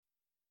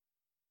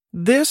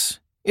This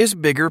is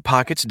Bigger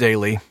Pockets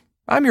Daily.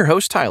 I'm your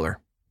host, Tyler.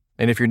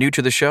 And if you're new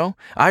to the show,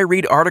 I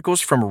read articles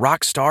from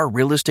rockstar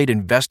real estate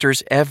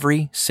investors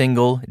every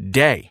single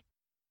day.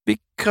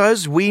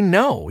 Because we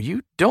know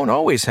you don't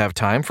always have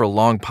time for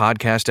long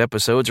podcast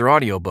episodes or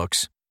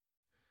audiobooks.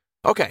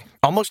 Okay,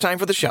 almost time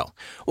for the show.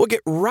 We'll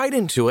get right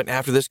into it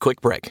after this quick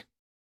break.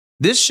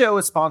 This show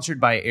is sponsored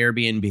by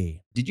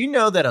Airbnb. Did you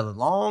know that a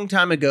long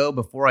time ago,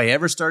 before I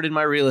ever started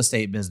my real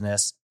estate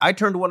business, I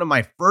turned one of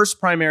my first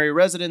primary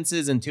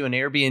residences into an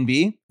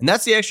Airbnb? And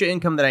that's the extra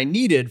income that I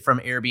needed from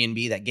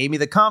Airbnb that gave me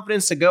the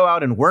confidence to go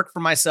out and work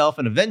for myself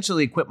and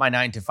eventually quit my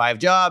 9-to-5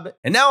 job.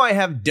 And now I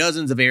have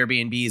dozens of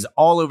Airbnbs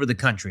all over the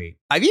country.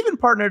 I've even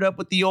partnered up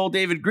with the old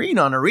David Green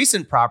on a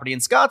recent property in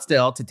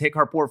Scottsdale to take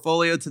our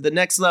portfolio to the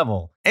next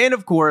level. And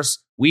of course,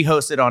 we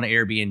host it on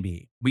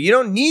Airbnb. But you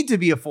don't need to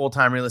be a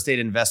full-time real estate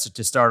investor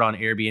to start on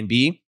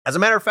Airbnb. As a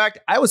matter of fact,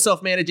 I was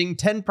self-managing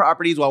 10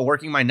 properties while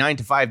working my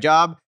 9-to-5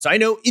 job, so I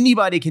know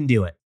anybody can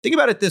do it. Think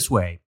about it this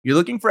way. You're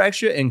looking for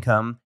extra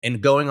income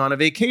and going on a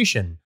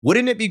vacation.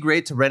 Wouldn't it be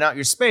great to rent out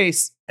your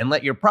space and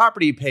let your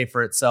property pay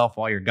for itself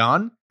while you're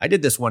gone? I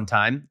did this one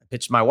time. I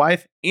pitched my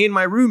wife and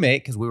my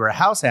roommate, because we were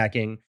house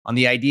hacking, on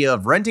the idea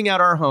of renting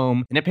out our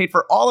home, and it paid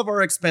for all of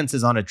our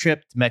expenses on a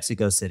trip to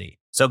Mexico City.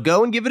 So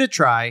go and give it a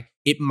try.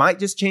 It might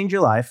just change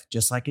your life,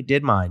 just like it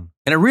did mine.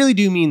 And I really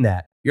do mean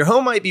that. Your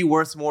home might be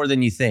worth more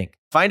than you think.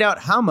 Find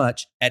out how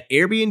much at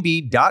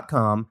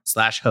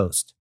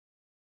airbnb.com/host.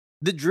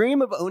 The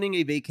dream of owning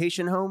a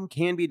vacation home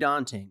can be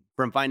daunting.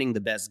 From finding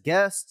the best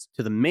guests,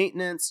 to the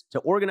maintenance, to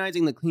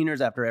organizing the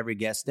cleaners after every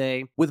guest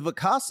day. With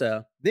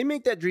Vacasa, they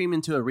make that dream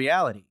into a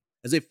reality.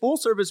 As a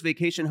full-service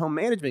vacation home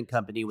management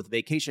company with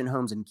vacation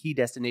homes in key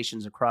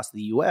destinations across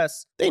the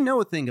U.S., they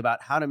know a thing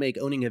about how to make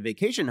owning a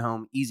vacation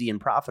home easy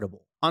and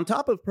profitable. On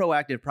top of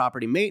proactive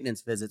property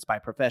maintenance visits by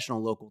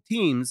professional local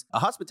teams, a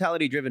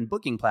hospitality-driven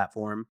booking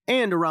platform,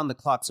 and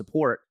around-the-clock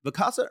support,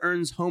 Vacasa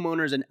earns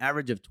homeowners an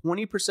average of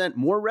 20%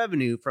 more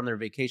revenue from their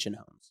vacation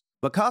homes.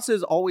 Vacasa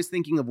is always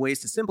thinking of ways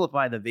to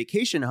simplify the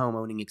vacation home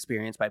owning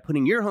experience by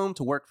putting your home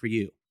to work for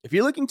you. If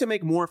you're looking to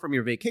make more from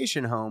your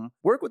vacation home,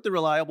 work with the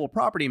reliable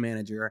property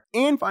manager,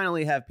 and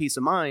finally have peace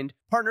of mind,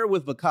 partner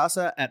with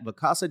Vacasa at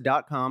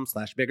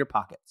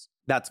vacasa.com/biggerpockets.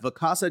 That's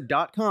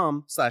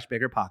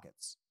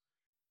vacasa.com/biggerpockets.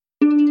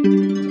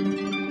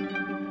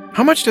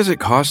 How much does it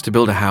cost to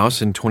build a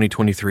house in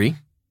 2023?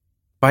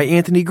 By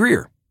Anthony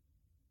Greer.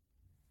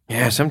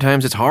 Yeah,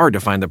 sometimes it's hard to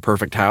find the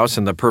perfect house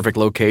in the perfect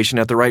location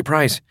at the right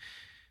price.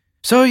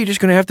 So you're just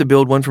going to have to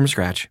build one from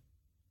scratch.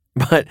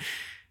 But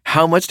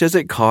how much does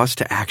it cost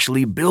to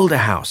actually build a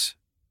house?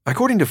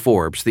 According to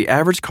Forbes, the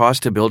average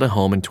cost to build a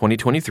home in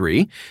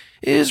 2023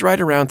 is right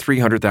around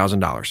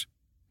 $300,000.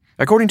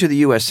 According to the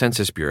U.S.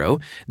 Census Bureau,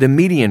 the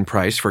median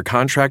price for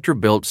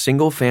contractor-built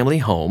single-family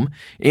home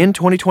in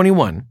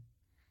 2021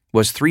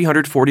 was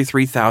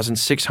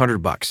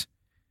 $343,600.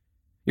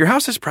 Your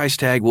house's price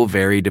tag will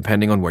vary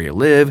depending on where you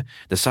live,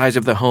 the size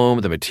of the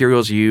home, the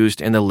materials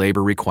used, and the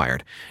labor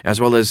required,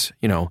 as well as,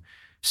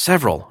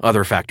 several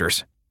other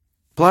factors.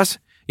 Plus,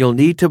 you'll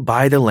need to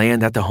buy the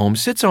land that the home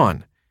sits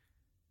on.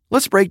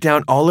 Let's break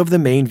down all of the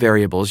main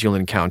variables you'll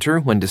encounter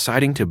when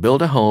deciding to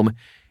build a home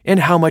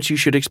and how much you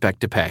should expect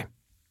to pay.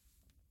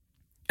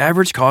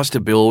 Average cost to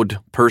build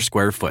per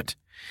square foot.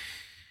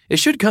 It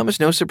should come as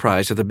no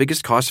surprise that the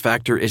biggest cost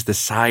factor is the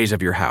size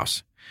of your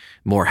house.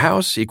 More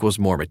house equals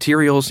more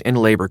materials and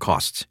labor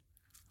costs.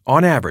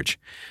 On average,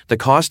 the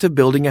cost of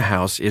building a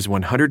house is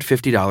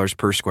 $150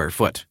 per square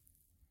foot.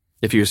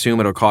 If you assume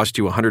it'll cost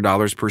you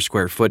 $100 per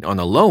square foot on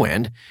the low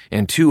end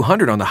and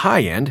 $200 on the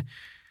high end,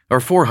 or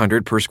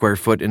 $400 per square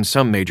foot in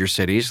some major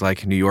cities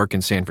like New York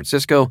and San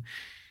Francisco,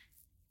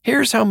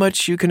 here's how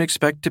much you can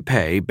expect to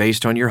pay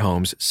based on your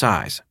home's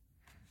size.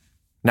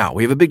 Now,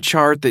 we have a big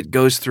chart that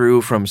goes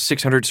through from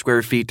 600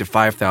 square feet to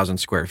 5,000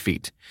 square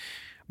feet.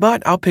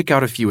 But I'll pick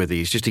out a few of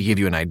these just to give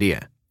you an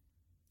idea.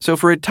 So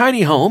for a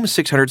tiny home,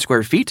 600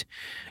 square feet,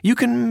 you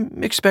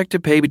can expect to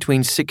pay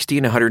between $60,000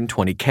 and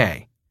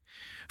 $120,000.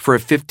 For a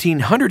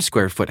 1,500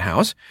 square foot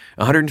house,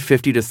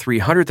 $150,000 to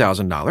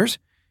 $300,000.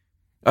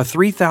 A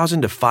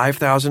 3,000 to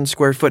 5,000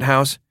 square foot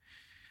house,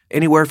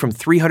 anywhere from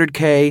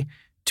 $300,000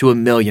 to $1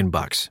 million.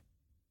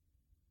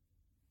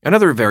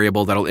 Another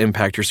variable that'll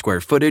impact your square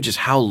footage is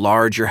how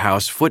large your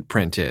house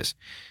footprint is.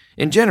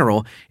 In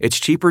general, it's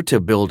cheaper to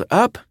build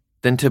up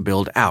than to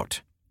build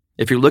out.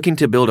 If you're looking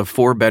to build a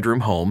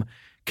 4-bedroom home,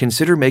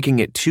 consider making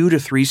it 2 to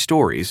 3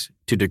 stories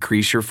to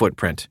decrease your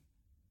footprint.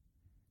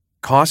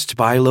 Cost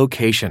by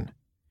location.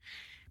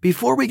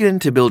 Before we get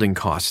into building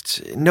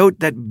costs, note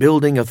that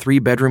building a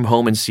 3-bedroom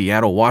home in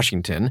Seattle,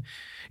 Washington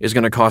is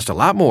going to cost a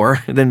lot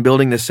more than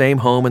building the same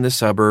home in the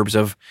suburbs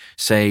of,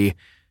 say,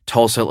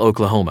 Tulsa,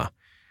 Oklahoma.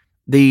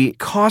 The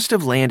cost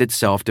of land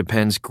itself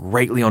depends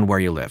greatly on where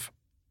you live.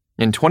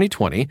 In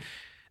 2020,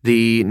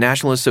 the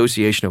National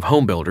Association of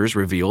Home Builders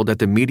revealed that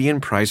the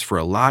median price for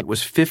a lot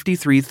was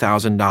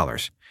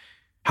 $53,000.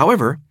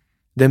 However,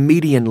 the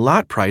median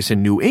lot price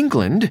in New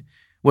England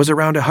was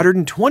around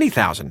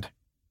 $120,000.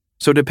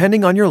 So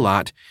depending on your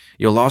lot,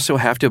 you'll also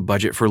have to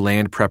budget for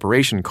land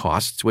preparation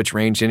costs, which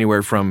range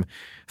anywhere from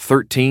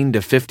 $1,300 to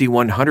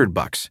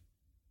 $5,100.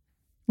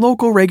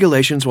 Local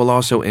regulations will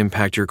also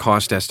impact your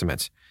cost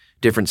estimates.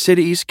 Different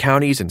cities,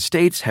 counties, and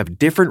states have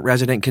different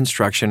resident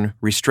construction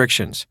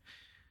restrictions.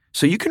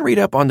 So you can read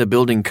up on the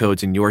building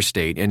codes in your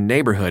state and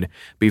neighborhood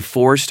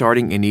before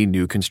starting any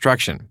new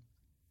construction,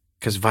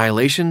 because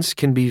violations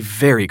can be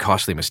very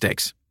costly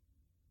mistakes.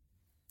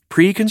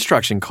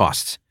 Pre-construction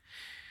costs.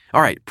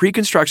 All right,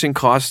 pre-construction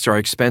costs are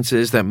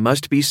expenses that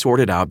must be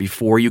sorted out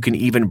before you can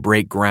even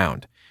break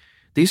ground.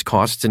 These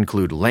costs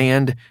include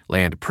land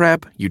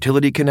prep,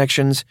 utility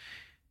connections,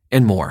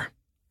 and more.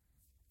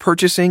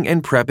 Purchasing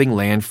and prepping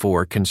land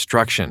for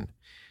construction.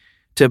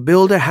 To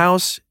build a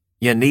house,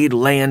 you need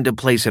land to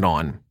place it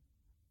on.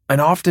 An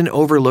often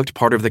overlooked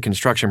part of the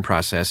construction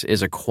process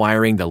is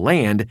acquiring the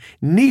land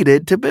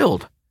needed to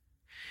build.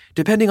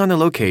 Depending on the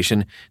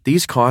location,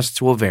 these costs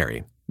will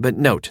vary, but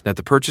note that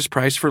the purchase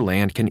price for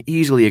land can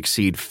easily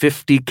exceed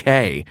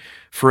 $50,000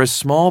 for a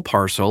small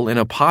parcel in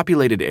a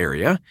populated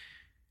area,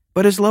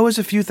 but as low as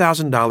a few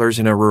 $1,000s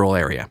in a rural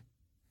area.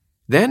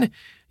 Then,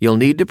 you'll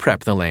need to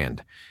prep the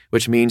land,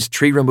 which means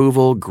tree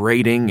removal,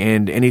 grading,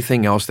 and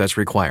anything else that's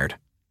required.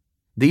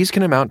 These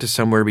can amount to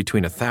somewhere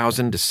between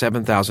 $1,000 to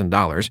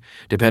 $7,000,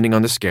 depending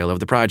on the scale of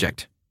the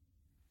project.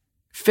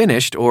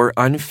 Finished or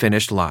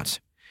unfinished lots.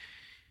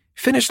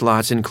 Finished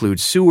lots include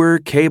sewer,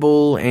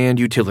 cable, and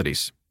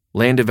utilities.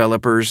 Land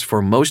developers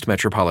for most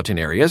metropolitan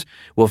areas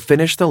will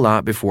finish the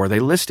lot before they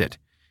list it.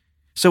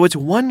 So it's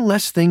one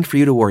less thing for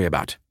you to worry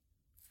about.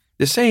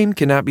 The same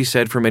cannot be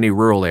said for many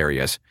rural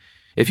areas.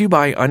 If you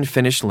buy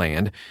unfinished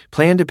land,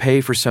 plan to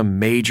pay for some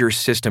major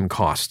system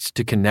costs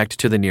to connect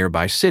to the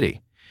nearby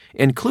city,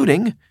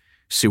 including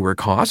sewer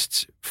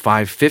costs,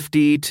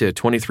 $550 to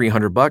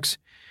 $2,300,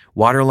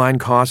 water line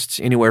costs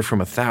anywhere from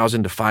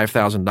 $1,000 to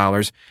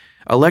 $5,000,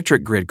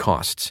 electric grid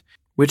costs,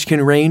 which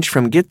can range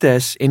from, get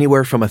this,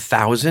 anywhere from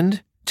 $1,000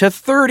 to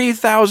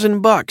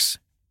 $30,000.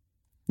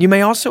 You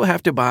may also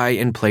have to buy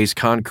and place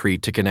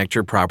concrete to connect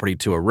your property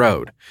to a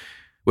road,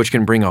 which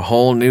can bring a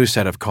whole new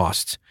set of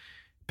costs.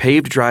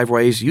 Paved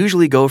driveways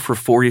usually go for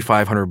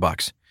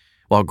 $4,500,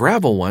 while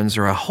gravel ones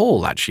are a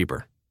whole lot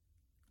cheaper.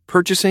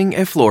 Purchasing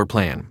a floor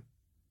plan.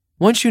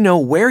 Once you know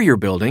where you're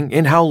building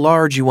and how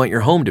large you want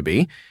your home to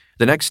be,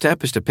 the next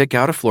step is to pick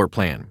out a floor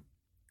plan.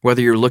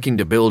 Whether you're looking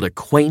to build a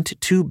quaint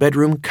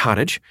 2-bedroom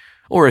cottage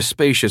or a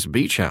spacious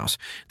beach house,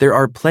 there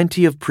are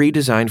plenty of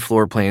pre-designed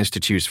floor plans to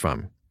choose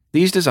from.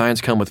 These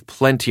designs come with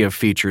plenty of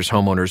features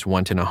homeowners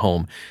want in a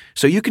home,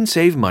 so you can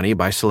save money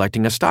by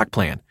selecting a stock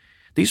plan.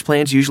 These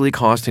plans usually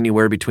cost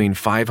anywhere between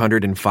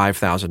 $500 and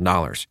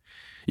 $5,000.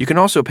 You can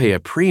also pay a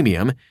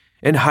premium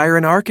and hire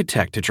an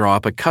architect to draw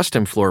up a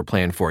custom floor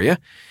plan for you,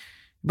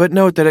 but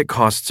note that it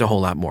costs a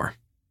whole lot more.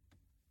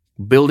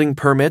 Building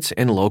permits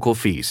and local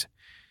fees.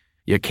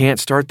 You can't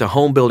start the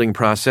home building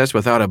process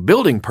without a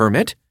building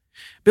permit.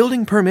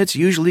 Building permits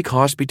usually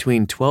cost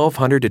between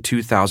 $1,200 to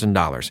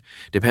 $2,000,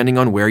 depending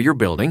on where you're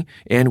building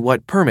and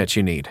what permits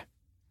you need.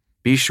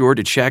 Be sure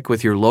to check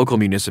with your local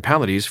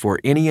municipalities for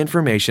any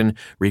information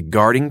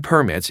regarding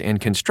permits and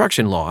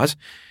construction laws,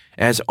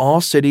 as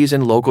all cities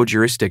and local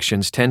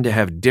jurisdictions tend to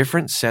have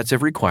different sets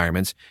of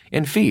requirements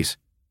and fees.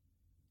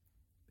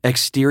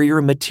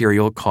 Exterior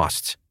material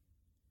costs.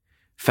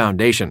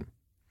 Foundation.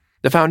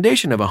 The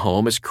foundation of a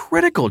home is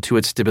critical to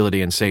its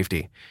stability and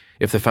safety.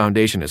 If the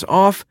foundation is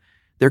off,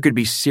 there could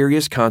be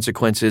serious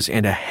consequences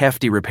and a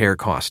hefty repair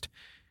cost.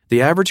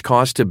 The average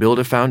cost to build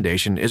a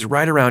foundation is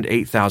right around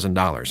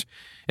 $8,000,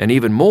 and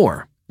even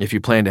more if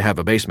you plan to have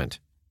a basement.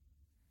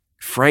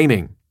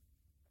 Framing.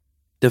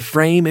 The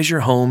frame is your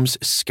home's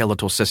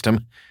skeletal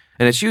system,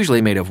 and it's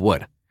usually made of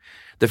wood.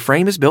 The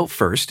frame is built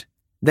first,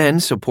 then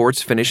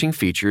supports finishing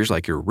features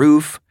like your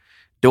roof,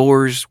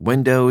 doors,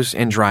 windows,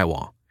 and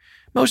drywall.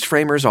 Most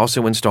framers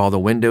also install the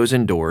windows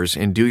and doors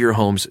and do your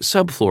home's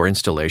subfloor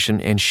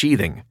installation and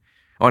sheathing.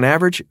 On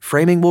average,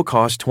 framing will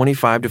cost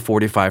 $25,000 to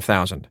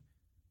 $45,000.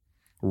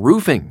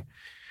 Roofing.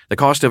 The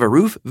cost of a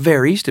roof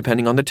varies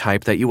depending on the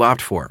type that you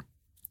opt for.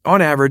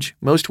 On average,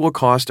 most will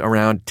cost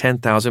around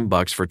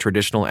 $10,000 for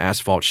traditional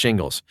asphalt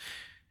shingles,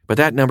 but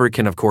that number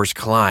can of course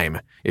climb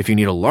if you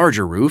need a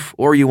larger roof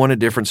or you want a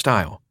different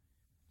style.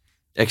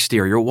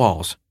 Exterior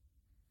walls.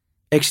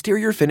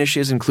 Exterior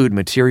finishes include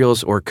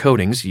materials or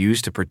coatings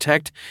used to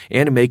protect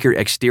and make your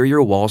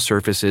exterior wall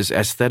surfaces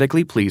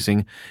aesthetically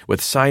pleasing with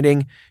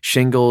siding,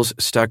 shingles,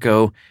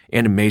 stucco,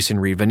 and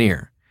masonry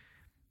veneer.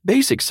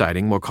 Basic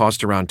siding will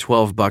cost around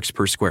 $12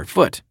 per square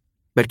foot,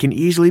 but can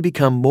easily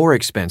become more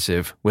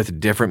expensive with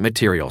different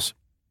materials.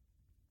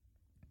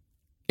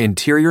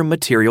 Interior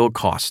material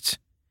costs.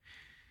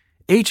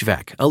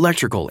 HVAC,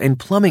 electrical, and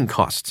plumbing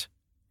costs.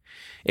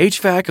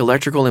 HVAC,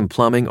 electrical, and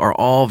plumbing are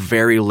all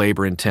very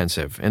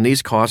labor-intensive, and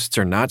these costs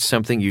are not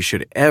something you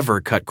should ever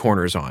cut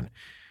corners on.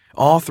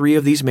 All three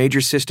of these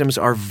major systems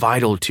are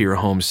vital to your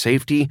home's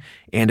safety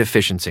and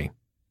efficiency.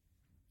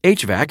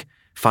 HVAC,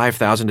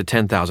 $5,000 to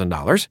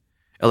 $10,000.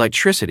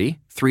 Electricity,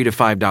 $3 to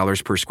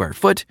 $5 per square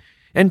foot.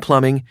 and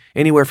plumbing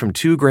anywhere from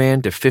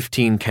 $2,000 to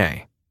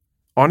 $15,000.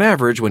 On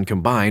average, when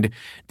combined,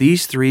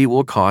 these three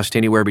will cost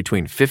anywhere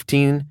between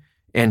 $15,000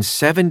 and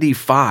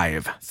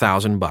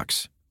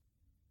 $75,000.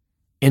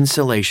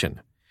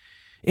 Insulation.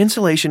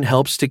 Insulation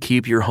helps to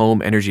keep your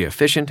home energy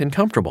efficient and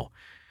comfortable.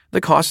 The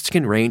costs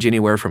can range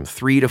anywhere from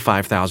 $3,000 to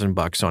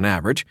 $5,000 on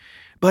average,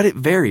 but it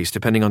varies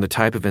depending on the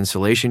type of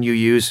insulation you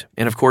use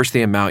and, of course,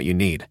 the amount you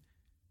need.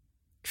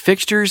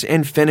 Fixtures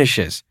and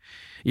finishes.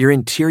 Your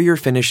interior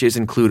finishes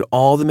include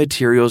all the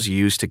materials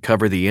used to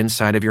cover the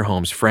inside of your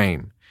home's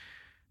frame.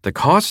 The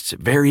costs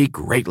vary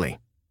greatly.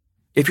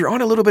 If you're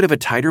on a little bit of a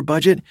tighter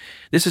budget,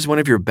 this is one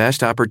of your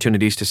best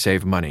opportunities to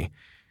save money.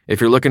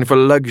 If you're looking for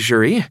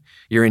luxury,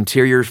 your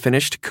interior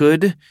finished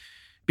could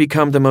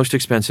become the most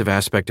expensive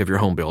aspect of your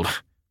home build.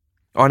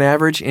 On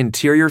average,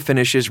 interior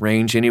finishes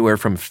range anywhere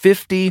from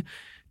 $50,000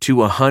 to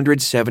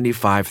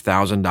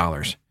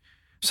 $175,000.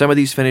 Some of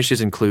these finishes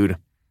include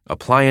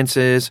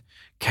appliances,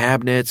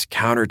 cabinets,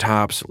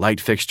 countertops, light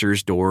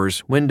fixtures,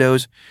 doors,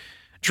 windows,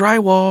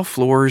 drywall,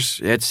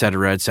 floors,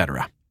 etc.,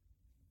 etc.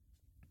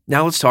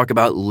 Now let's talk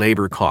about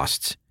labor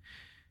costs.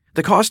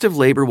 The cost of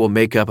labor will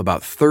make up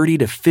about 30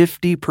 to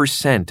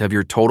 50% of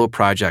your total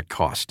project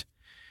cost.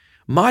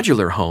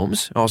 Modular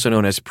homes, also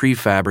known as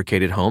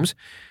prefabricated homes,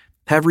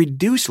 have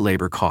reduced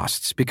labor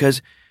costs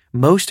because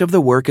most of the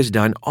work is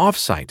done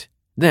off-site,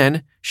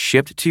 then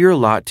shipped to your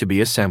lot to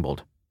be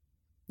assembled.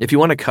 If you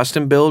want a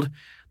custom build,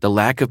 the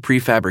lack of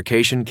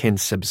prefabrication can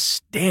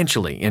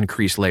substantially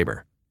increase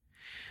labor.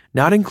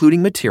 Not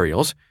including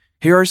materials,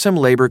 here are some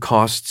labor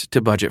costs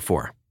to budget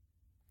for.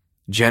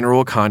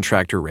 General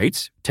contractor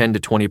rates, 10 to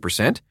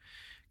 20%.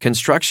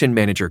 Construction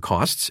manager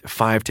costs,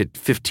 5 to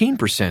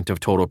 15% of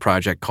total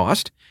project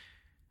cost.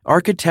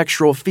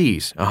 Architectural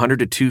fees, $100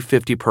 to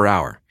 $250 per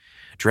hour.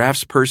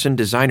 Draftsperson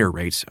designer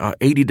rates,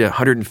 $80 to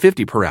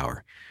 $150 per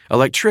hour.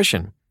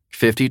 Electrician,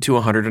 $50 to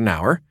 $100 an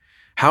hour.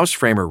 House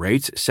framer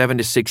rates, $7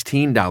 to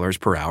 $16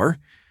 per hour.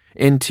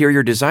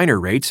 Interior designer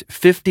rates,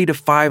 $50 to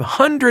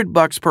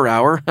 $500 per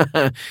hour.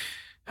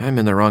 I'm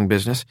in the wrong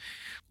business.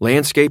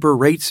 Landscaper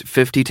rates,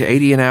 $50 to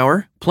 $80 an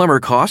hour.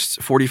 Plumber costs,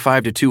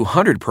 $45 to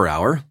 $200 per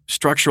hour.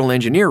 Structural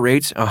engineer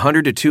rates,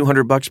 $100 to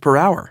 $200 per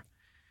hour.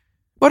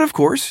 But of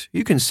course,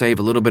 you can save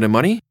a little bit of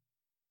money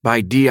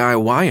by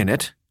DIYing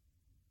it.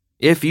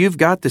 If you've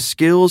got the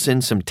skills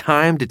and some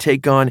time to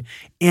take on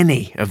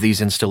any of these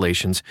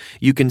installations,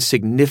 you can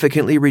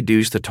significantly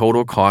reduce the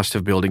total cost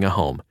of building a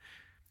home.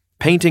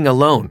 Painting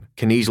alone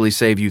can easily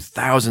save you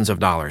thousands of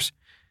dollars.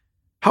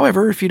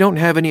 However, if you don't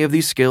have any of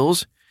these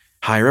skills,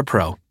 hire a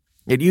pro.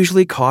 It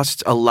usually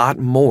costs a lot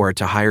more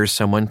to hire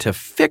someone to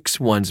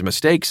fix one's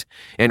mistakes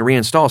and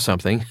reinstall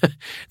something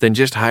than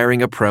just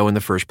hiring a pro in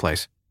the first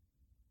place.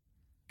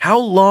 How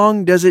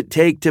long does it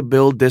take to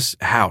build this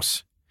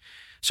house?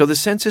 So the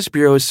Census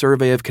Bureau's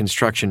survey of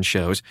construction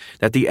shows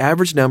that the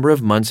average number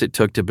of months it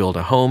took to build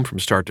a home from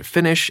start to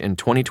finish in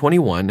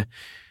 2021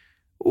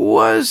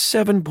 was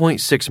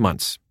 7.6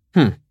 months.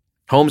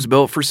 Homes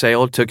built for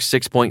sale took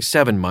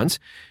 6.7 months.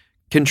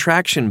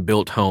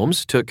 Contraction-built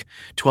homes took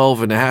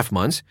 12.5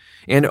 months,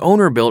 and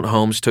owner-built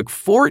homes took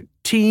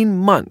 14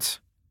 months.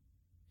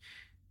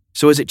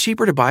 So is it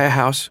cheaper to buy a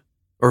house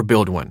or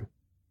build one?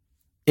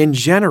 In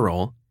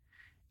general,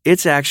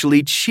 it's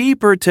actually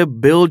cheaper to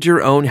build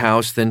your own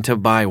house than to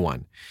buy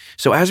one.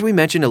 So as we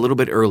mentioned a little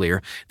bit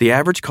earlier, the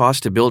average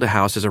cost to build a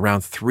house is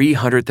around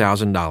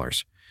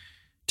 $300,000.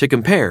 To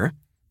compare,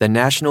 the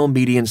national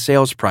median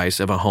sales price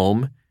of a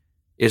home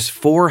is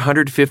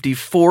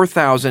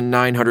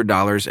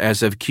 $454,900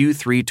 as of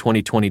Q3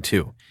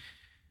 2022.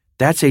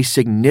 That's a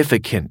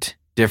significant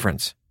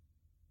difference.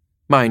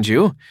 Mind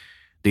you,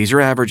 these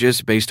are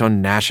averages based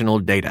on national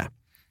data.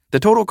 The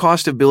total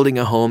cost of building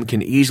a home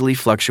can easily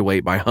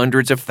fluctuate by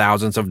hundreds of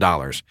thousands of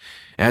dollars,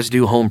 as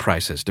do home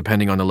prices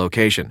depending on the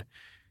location.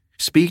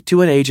 Speak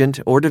to an agent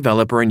or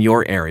developer in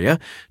your area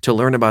to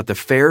learn about the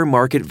fair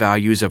market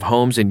values of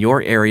homes in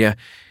your area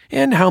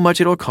and how much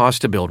it'll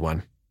cost to build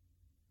one.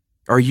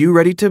 Are you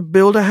ready to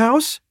build a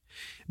house?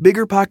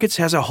 BiggerPockets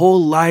has a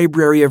whole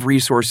library of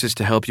resources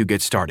to help you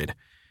get started.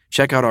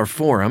 Check out our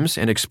forums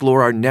and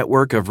explore our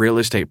network of real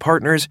estate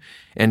partners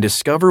and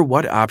discover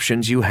what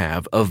options you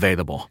have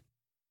available.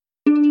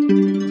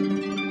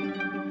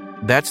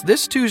 That's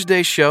this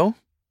Tuesday's show.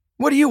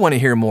 What do you want to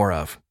hear more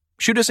of?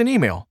 Shoot us an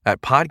email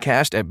at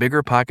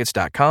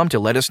podcast@biggerpockets.com to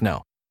let us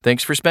know.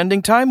 Thanks for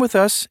spending time with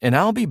us, and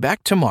I'll be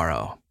back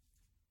tomorrow.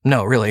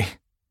 No, really.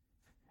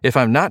 If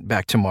I'm not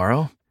back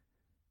tomorrow,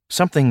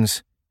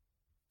 something's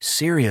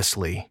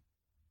seriously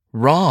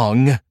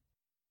wrong.